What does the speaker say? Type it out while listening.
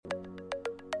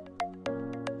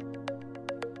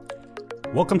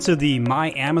Welcome to the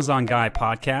My Amazon Guy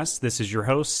podcast. This is your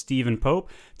host, Stephen Pope.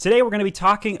 Today we're going to be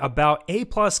talking about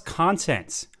A-plus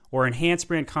content or enhanced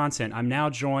brand content. I'm now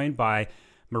joined by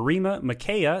Marima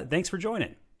Makaya. Thanks for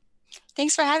joining.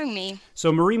 Thanks for having me.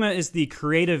 So Marima is the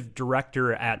creative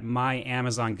director at My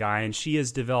Amazon Guy, and she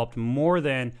has developed more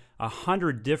than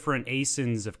 100 different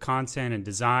ASINs of content and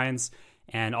designs,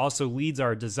 and also leads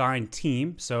our design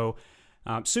team. So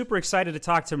I'm super excited to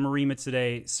talk to Marima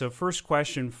today. So first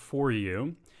question for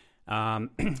you,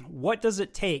 what does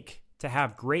it take to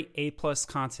have great A-plus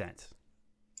content?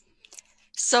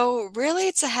 So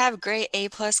really, to have great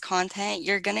A-plus content,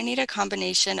 you're going to need a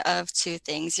combination of two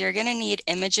things. You're going to need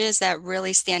images that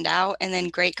really stand out and then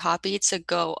great copy to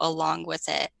go along with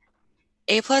it.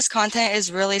 A-plus content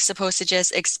is really supposed to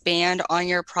just expand on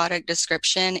your product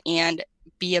description and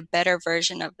be a better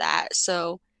version of that.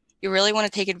 So you really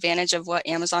want to take advantage of what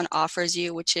Amazon offers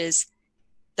you, which is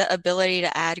the ability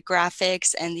to add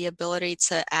graphics and the ability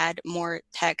to add more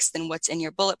text than what's in your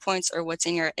bullet points or what's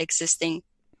in your existing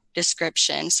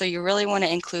description. So you really want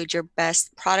to include your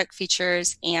best product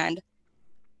features and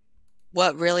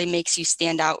what really makes you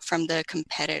stand out from the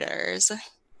competitors.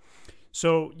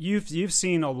 So you've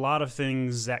seen a lot of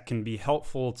things that can be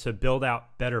helpful to build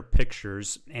out better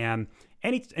pictures. And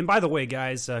by the way,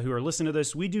 guys who are listening to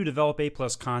this, we do develop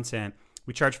A-plus content.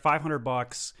 We charge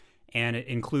 $500, and it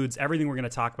includes everything we're going to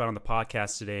talk about on the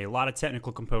podcast today. A lot of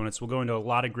technical components. We'll go into a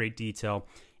lot of great detail.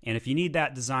 And if you need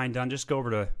that design done, just go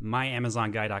over to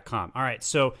myamazonguy.com. All right,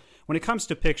 so when it comes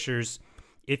to pictures,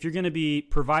 if you're going to be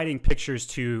providing pictures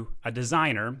to a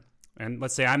designer, and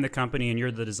let's say I'm the company and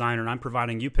you're the designer and I'm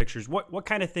providing you pictures, what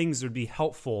kind of things would be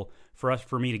helpful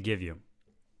for me to give you?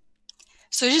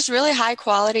 So just really high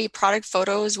quality product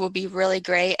photos will be really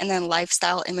great. And then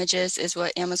lifestyle images is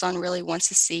what Amazon really wants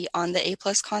to see on the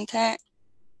A-plus content.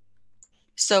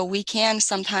 So we can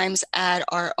sometimes add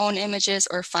our own images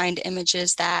or find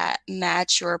images that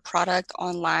match your product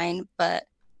online, but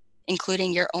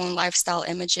including your own lifestyle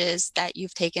images that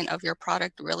you've taken of your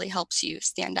product really helps you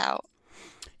stand out.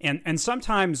 And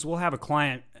sometimes we'll have a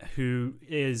client who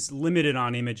is limited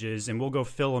on images, and we'll go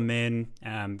fill them in,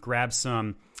 grab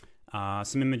some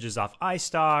images off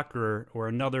iStock or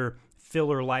another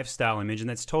filler lifestyle image, and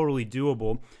that's totally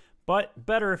doable. But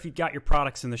better if you've got your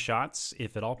products in the shots,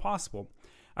 if at all possible.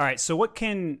 All right, so what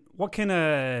can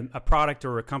a product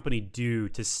or a company do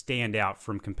to stand out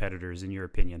from competitors, in your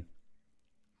opinion?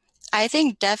 I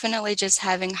think definitely just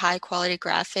having high quality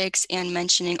graphics and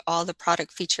mentioning all the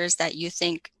product features that you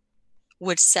think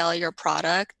would sell your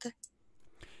product.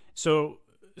 So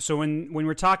when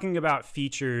we're talking about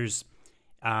features,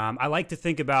 I like to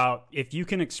think about if you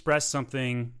can express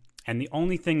something and the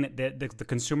only thing that the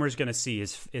consumer is going to see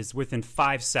is within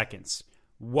 5 seconds,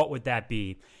 what would that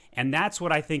be? And that's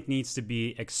what I think needs to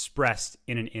be expressed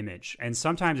in an image. And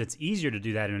sometimes it's easier to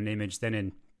do that in an image than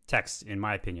in text, in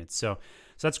my opinion. So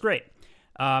that's great.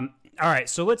 All right,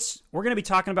 so we're going to be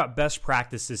talking about best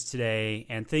practices today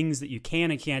and things that you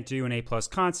can and can't do in A-plus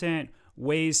content,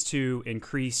 ways to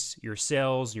increase your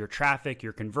sales, your traffic,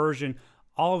 your conversion.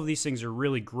 All of these things are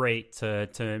really great to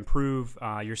improve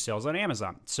your sales on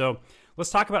Amazon. So let's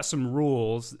talk about some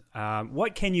rules.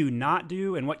 What can you not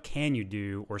do and what can you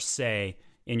do or say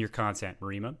in your content,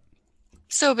 Marima?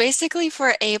 So basically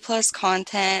for A-plus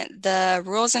content, the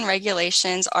rules and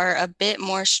regulations are a bit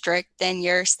more strict than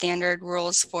your standard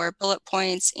rules for bullet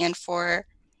points and for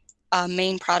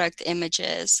main product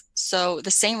images. So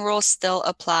the same rules still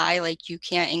apply, like you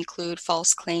can't include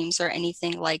false claims or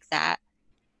anything like that.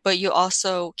 But you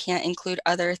also can't include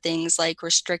other things like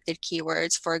restricted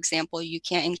keywords. For example, you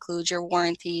can't include your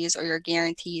warranties or your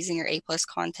guarantees in your A-plus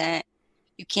content.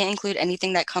 You can't include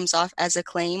anything that comes off as a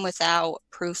claim without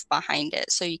proof behind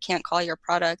it. So you can't call your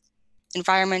product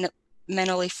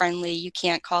environmentally friendly. You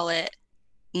can't call it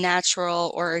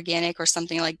natural or organic or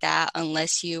something like that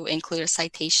unless you include a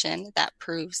citation that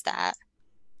proves that.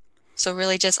 So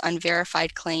really just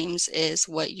unverified claims is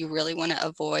what you really want to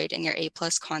avoid in your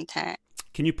A-plus content.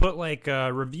 Can you put like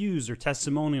reviews or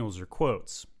testimonials or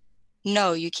quotes?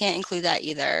 No, you can't include that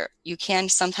either. You can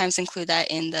sometimes include that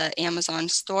in the Amazon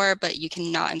store, but you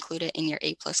cannot include it in your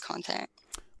A-plus content.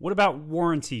 What about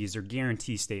warranties or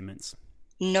guarantee statements?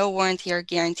 No warranty or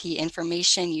guarantee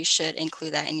information. You should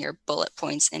include that in your bullet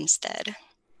points instead.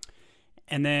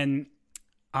 And then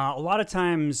a lot of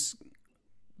times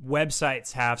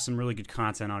websites have some really good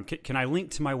content on. Can I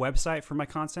link to my website for my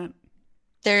content?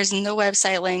 There's no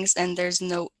website links and there's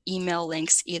no email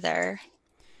links either.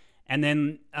 And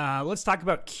then let's talk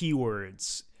about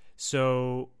keywords.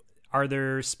 So are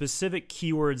there specific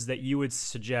keywords that you would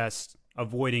suggest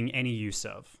avoiding any use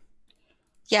of?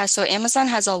 Yeah, so Amazon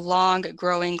has a long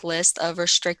growing list of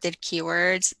restricted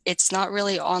keywords. It's not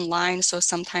really online, so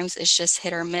sometimes it's just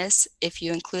hit or miss if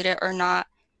you include it or not.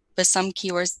 But some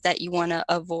keywords that you want to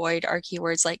avoid are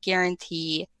keywords like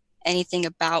guarantee, anything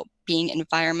about being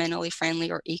environmentally friendly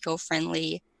or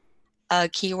eco-friendly,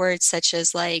 keywords such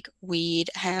as like weed,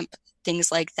 hemp,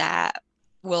 things like that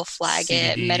will flag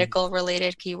it. CBD, Medical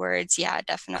related keywords, yeah,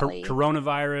 definitely.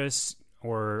 coronavirus,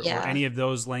 or Yeah. any of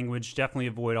those language. Definitely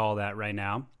avoid all that right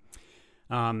now.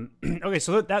 Okay,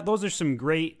 so those are some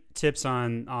great tips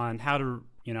on how to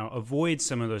avoid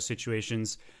some of those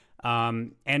situations.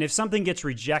 And if something gets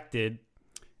rejected,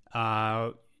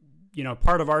 part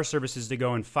of our service is to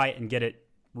go and fight and get it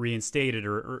reinstated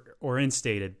or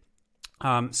instated.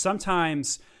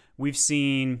 Sometimes we've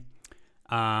seen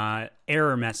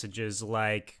error messages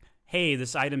like, "Hey,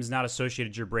 this item's not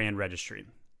associated with your brand registry."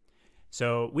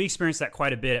 So we experience that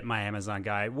quite a bit at My Amazon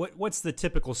Guy. What's the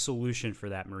typical solution for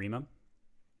that, Marima?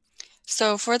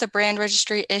 So for the brand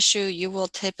registry issue, you will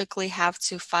typically have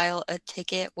to file a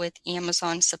ticket with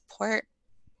Amazon support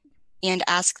and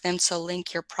ask them to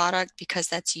link your product because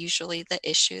that's usually the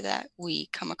issue that we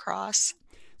come across.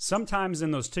 Sometimes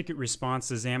in those ticket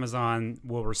responses, Amazon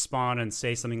will respond and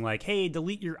say something like, "Hey,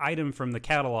 delete your item from the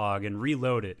catalog and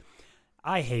reload it."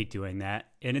 I hate doing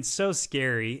that, and it's so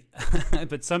scary,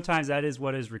 but sometimes that is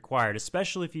what is required,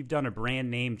 especially if you've done a brand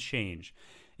name change.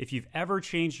 If you've ever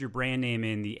changed your brand name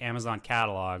in the Amazon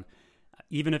catalog,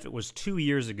 even if it was 2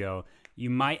 years ago,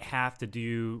 you might have to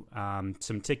do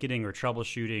some ticketing or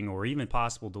troubleshooting or even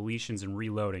possible deletions and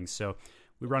reloading. So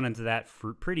we run into that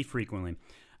pretty frequently.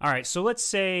 All right, so let's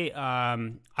say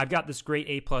I've got this great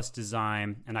A+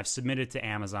 design and I've submitted it to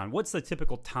Amazon. What's the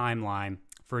typical timeline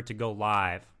for it to go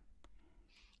live?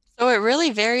 So it really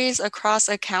varies across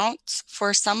accounts.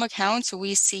 For some accounts,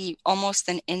 we see almost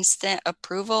an instant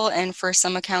approval, and for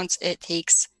some accounts, it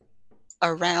takes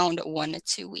around 1 to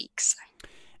 2 weeks.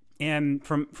 And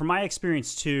from my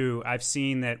experience too, I've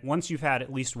seen that once you've had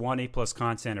at least one A+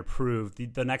 content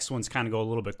approved, the next ones kind of go a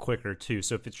little bit quicker too.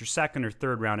 So if it's your second or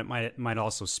third round, it might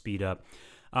also speed up.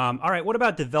 All right, what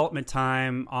about development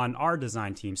time on our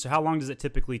design team? So how long does it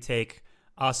typically take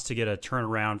us to get a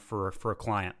turnaround for a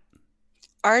client?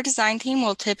 Our design team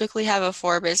will typically have a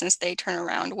 4 business day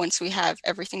turnaround once we have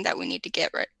everything that we need to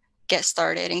get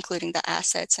started, including the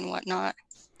assets and whatnot.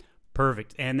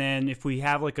 Perfect. And then if we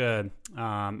have like a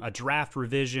draft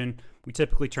revision, we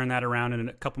typically turn that around in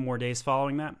a couple more days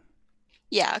following that.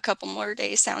 Yeah, a couple more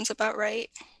days sounds about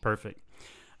right. Perfect.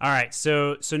 All right.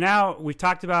 So now we've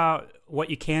talked about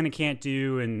what you can and can't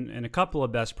do and a couple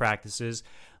of best practices.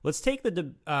 Let's take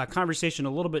the conversation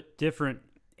a little bit different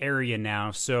area now.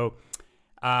 So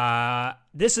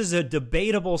this is a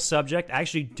debatable subject. I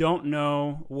actually don't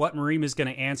know what Marima is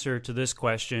going to answer to this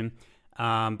question,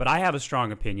 but I have a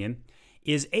strong opinion.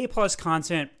 Is A+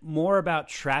 content more about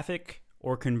traffic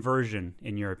or conversion,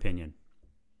 in your opinion?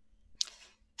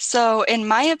 So, in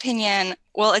my opinion,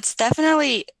 well, it's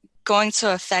definitely going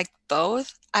to affect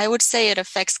both. I would say it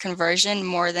affects conversion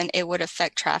more than it would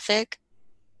affect traffic.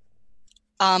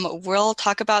 We'll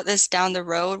talk about this down the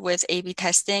road with A/B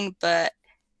testing, but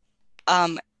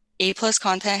A+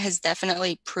 content has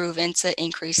definitely proven to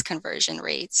increase conversion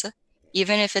rates.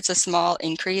 Even if it's a small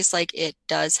increase, like it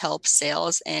does help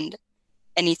sales, and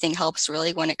anything helps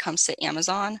really when it comes to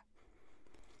Amazon.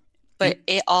 But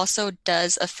it also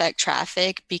does affect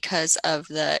traffic because of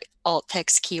the alt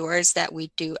text keywords that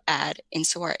we do add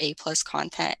into our A+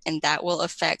 content, and that will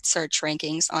affect search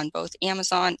rankings on both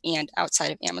Amazon and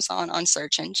outside of Amazon on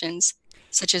search engines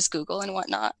such as Google and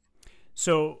whatnot.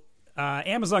 So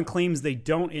Amazon claims they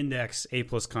don't index A+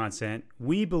 content.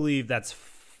 We believe that's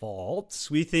false.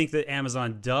 We think that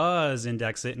Amazon does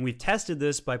index it, and we've tested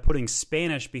this by putting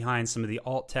Spanish behind some of the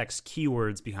alt text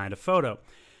keywords behind a photo.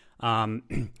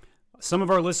 Some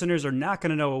of our listeners are not going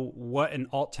to know what an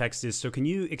alt text is, so can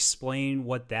you explain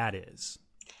what that is?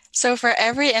 So for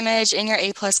every image in your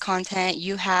A+ content,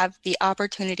 you have the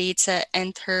opportunity to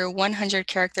enter 100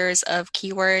 characters of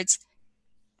keywords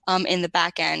in the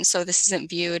back end. So this isn't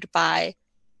viewed by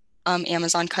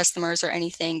Amazon customers or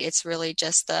anything. It's really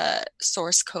just a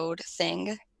source code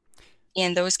thing.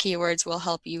 And those keywords will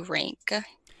help you rank.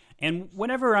 And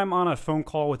whenever I'm on a phone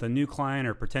call with a new client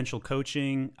or potential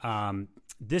coaching,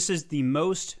 this is the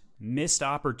most missed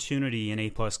opportunity in A+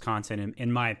 content,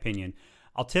 in my opinion.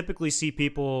 I'll typically see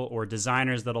people or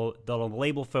designers that'll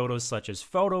label photos such as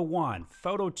photo 1,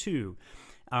 photo 2,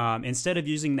 instead of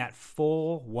using that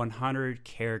full 100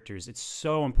 characters. It's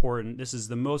so important. This is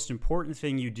the most important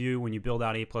thing you do when you build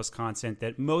out A+ content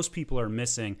that most people are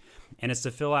missing, and it's to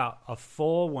fill out a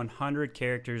full 100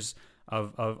 characters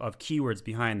of keywords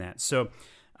behind that. So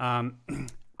Um,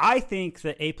 I think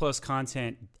that A plus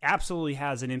content absolutely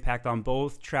has an impact on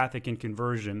both traffic and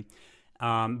conversion.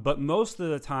 But most of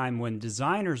the time when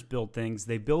designers build things,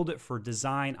 they build it for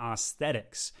design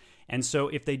aesthetics. And so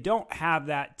if they don't have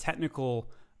that technical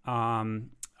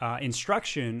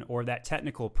instruction or that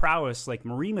technical prowess like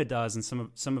Marima does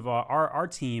and some of our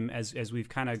team as we've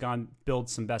kind of gone build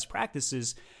some best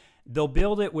practices, they'll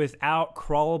build it without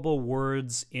crawlable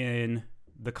words in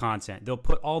the content. They'll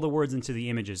put all the words into the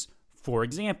images, for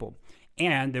example,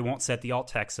 and they won't set the alt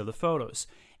text of the photos.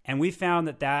 And we found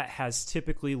that that has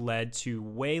typically led to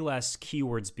way less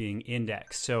keywords being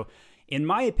indexed. So in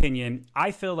my opinion,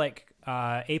 I feel like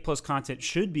A plus content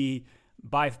should be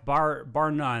by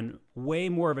bar none way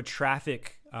more of a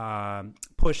traffic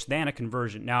push than a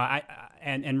conversion. Now,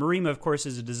 and Marima, of course,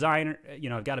 is a designer.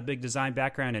 I've got a big design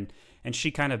background, and she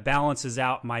kind of balances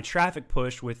out my traffic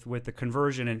push with the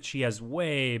conversion, and she has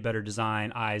way better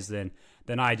design eyes than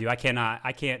I do. I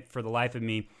can't for the life of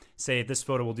me say this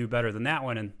photo will do better than that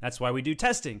one, and that's why we do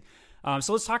testing.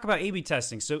 So let's talk about A/B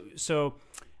testing. So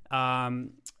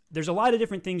there's a lot of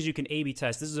different things you can A/B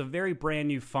test. This is a very brand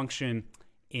new function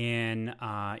in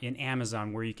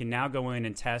Amazon where you can now go in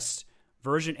and test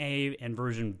version A and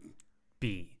version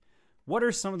B. What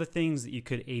are some of the things that you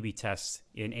could A/B test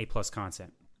in A plus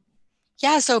content?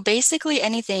 Yeah, so basically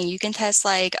anything. You can test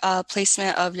like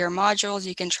placement of your modules.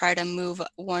 You can try to move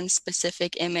one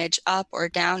specific image up or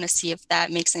down to see if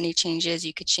that makes any changes.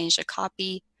 You could change the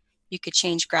copy. You could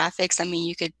change graphics. I mean,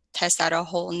 you could test out a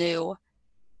whole new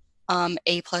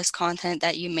A plus content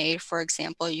that you made. For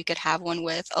example, you could have one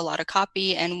with a lot of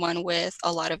copy and one with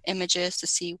a lot of images to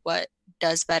see what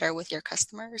does better with your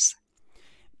customers.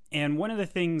 And one of the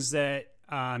things that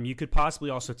you could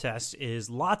possibly also test is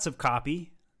lots of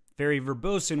copy, very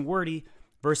verbose and wordy,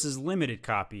 versus limited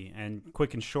copy and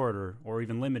quick and short, or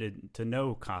even limited to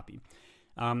no copy.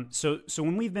 So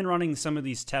when we've been running some of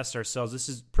these tests ourselves, this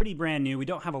is pretty brand new. We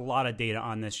don't have a lot of data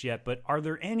on this yet, but are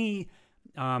there any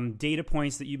data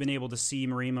points that you've been able to see,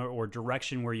 Marima, or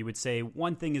direction where you would say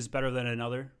one thing is better than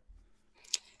another?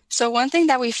 So one thing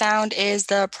that we found is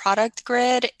the product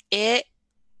grid. It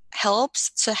helps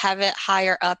to have it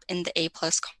higher up in the A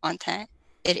plus content.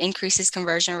 It increases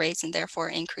conversion rates and therefore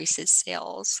increases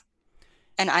sales.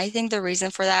 And I think the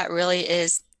reason for that really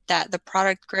is that the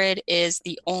product grid is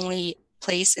the only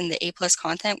place in the A plus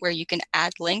content where you can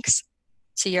add links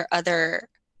to your other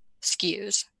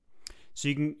SKUs. So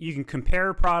you can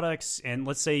compare products, and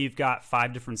let's say you've got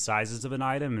 5 different sizes of an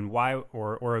item, and why,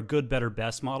 or a good, better,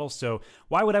 best model. So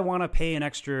why would I want to pay an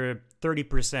extra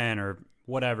 30% or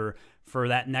whatever for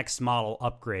that next model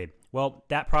upgrade? Well,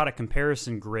 that product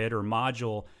comparison grid or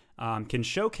module can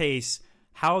showcase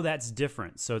how that's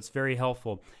different. So it's very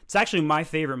helpful. It's actually my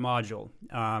favorite module.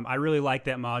 I really like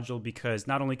that module because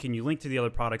not only can you link to the other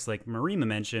products like Marima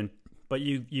mentioned, but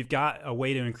you've got a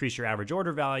way to increase your average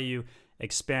order value,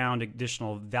 expound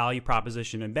additional value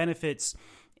proposition and benefits,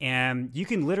 and you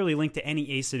can literally link to any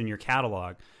ACID in your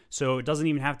catalog. So it doesn't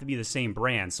even have to be the same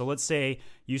brand. So let's say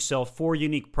you sell 4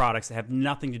 unique products that have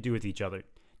nothing to do with each other.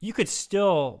 You could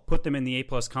still put them in the A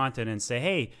plus content and say,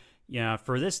 hey,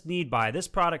 for this need, buy this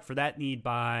product. For that need,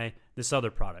 buy this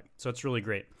other product. So it's really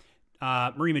great.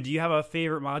 Marima, do you have a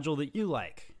favorite module that you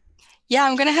like? Yeah,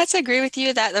 I'm going to have to agree with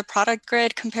you that the product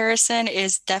grid comparison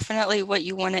is definitely what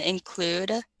you want to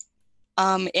include.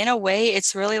 In a way,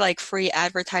 it's really like free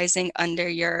advertising under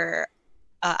your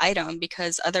item,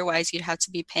 because otherwise you'd have to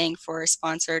be paying for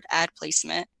sponsored ad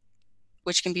placement,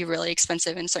 which can be really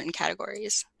expensive in certain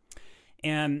categories.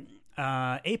 And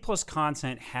A plus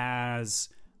content has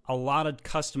a lot of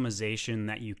customization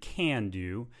that you can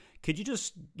do. Could you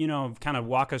just, kind of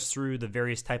walk us through the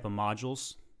various type of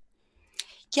modules?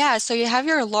 Yeah, so you have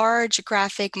your large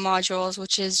graphic modules,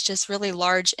 which is just really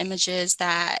large images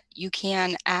that you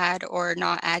can add or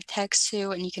not add text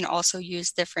to, and you can also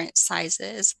use different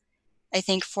sizes. I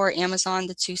think for Amazon,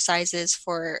 the 2 sizes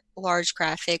for large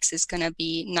graphics is going to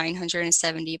be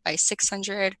 970 by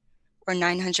 600 or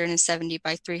 970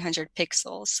 by 300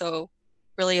 pixels. So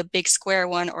really a big square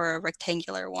one or a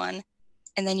rectangular one.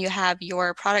 And then you have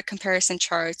your product comparison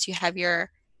charts. You have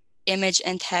your image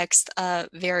and text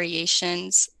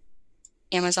variations.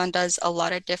 Amazon does a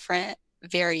lot of different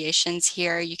variations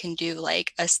here. You can do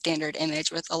like a standard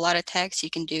image with a lot of text. You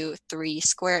can do 3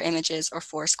 square images or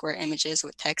 4 square images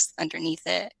with text underneath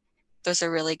it. Those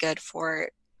are really good for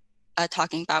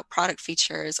talking about product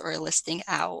features or listing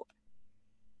out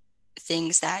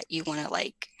things that you want to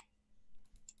like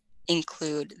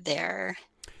include there.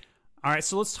 All right,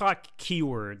 so let's talk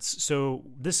keywords. So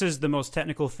this is the most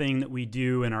technical thing that we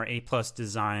do in our A plus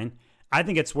design. I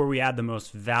think it's where we add the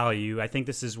most value. I think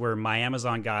this is where My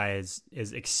Amazon Guy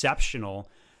is exceptional,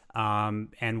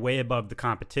 and way above the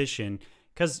competition.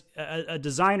 Because a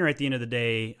designer, at the end of the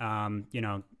day,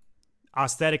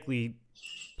 aesthetically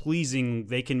pleasing,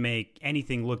 they can make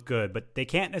anything look good, but they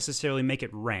can't necessarily make it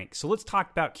rank. So let's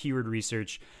talk about keyword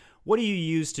research. What do you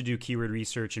use to do keyword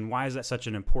research, and why is that such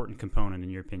an important component in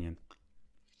your opinion?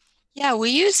 Yeah, we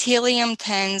use Helium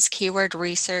 10's keyword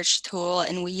research tool,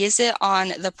 and we use it on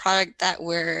the product that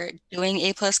we're doing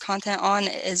A plus content on,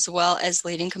 as well as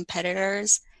leading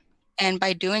competitors. And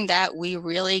by doing that, we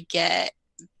really get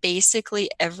basically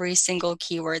every single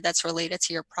keyword that's related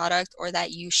to your product or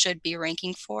that you should be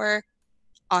ranking for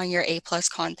on your A plus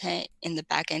content in the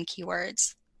backend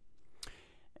keywords.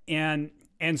 And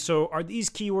so are these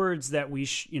keywords that we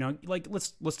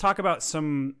let's talk about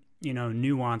some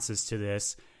nuances to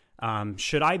this.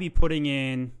 Should I be putting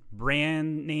in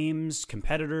brand names,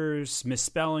 competitors,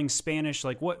 misspelling, Spanish?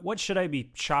 Like what should I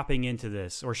be chopping into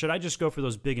this, or should I just go for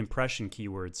those big impression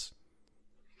keywords?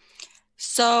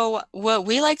 So what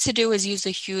we like to do is use a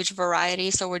huge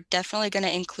variety. So we're definitely going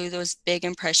to include those big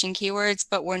impression keywords,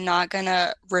 but we're not going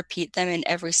to repeat them in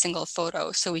every single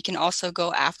photo. So we can also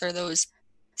go after those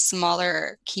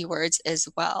smaller keywords as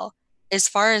well. As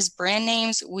far as brand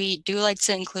names, we do like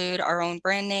to include our own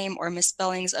brand name or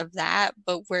misspellings of that,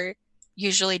 but we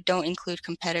usually don't include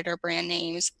competitor brand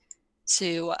names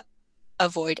to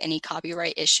avoid any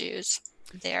copyright issues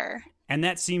there. And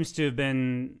that seems to have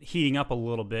been heating up a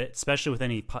little bit, especially with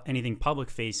anything public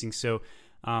facing. So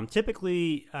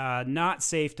typically not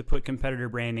safe to put competitor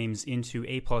brand names into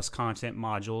A plus content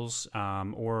modules,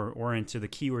 or into the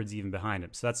keywords even behind them.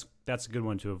 So that's a good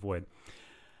one to avoid.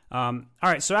 All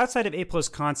right. So outside of A plus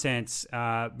content,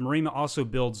 Marima also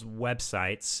builds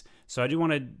websites. So I do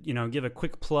want to give a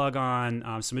quick plug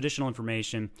on some additional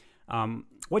information.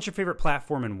 What's your favorite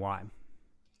platform and why?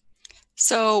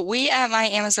 So we at My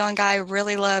Amazon Guy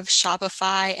really love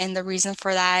Shopify, and the reason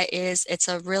for that is it's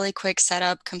a really quick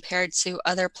setup compared to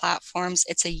other platforms.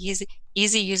 It's a easy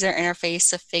user interface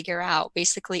to figure out.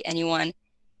 Basically, anyone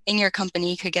in your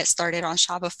company could get started on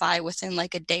Shopify within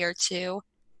like a day or two.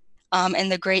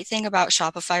 And the great thing about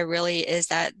Shopify really is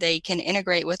that they can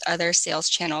integrate with other sales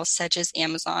channels such as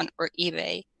Amazon or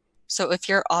eBay. So if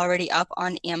you're already up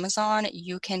on Amazon,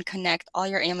 you can connect all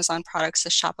your Amazon products to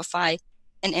Shopify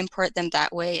and import them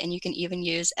that way. And you can even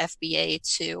use FBA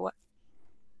to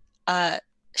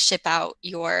ship out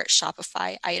your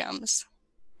Shopify items.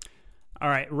 All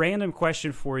right, random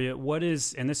question for you. What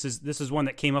is, and this is one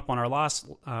that came up on our last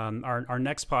our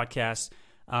next podcast.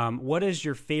 What is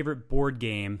your favorite board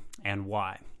game and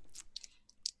why?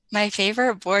 My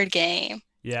favorite board game.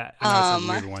 Yeah, I know it's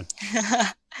a weird one.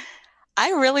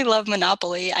 I really love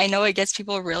Monopoly. I know it gets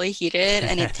people really heated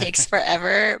and it takes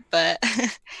forever, but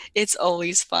it's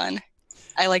always fun.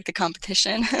 I like the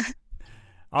competition.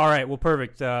 All right, well,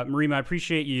 perfect. Marima, I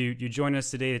appreciate you joining us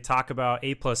today to talk about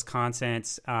A plus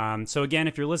content. So again,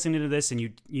 if you're listening to this and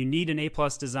you need an A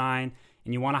plus design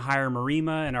and you want to hire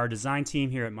Marima and our design team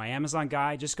here at My Amazon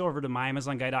Guy, just go over to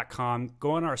myamazonguy.com,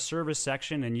 go in our service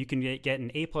section, and you can get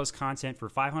an A plus content for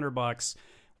 $500.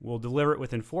 We'll deliver it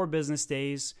within 4 business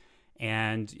days.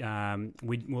 And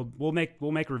we'll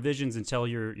make revisions until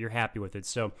you're happy with it.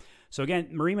 So again,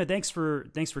 Marima, thanks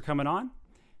for coming on.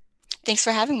 Thanks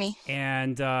for having me.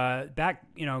 And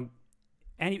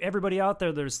everybody out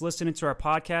there that's listening to our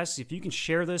podcast, if you can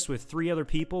share this with 3 other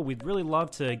people, we'd really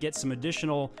love to get some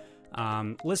additional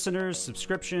listeners,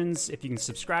 subscriptions. If you can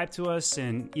subscribe to us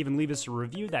and even leave us a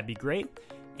review, that'd be great.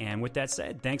 And with that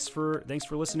said, thanks for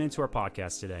listening to our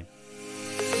podcast today.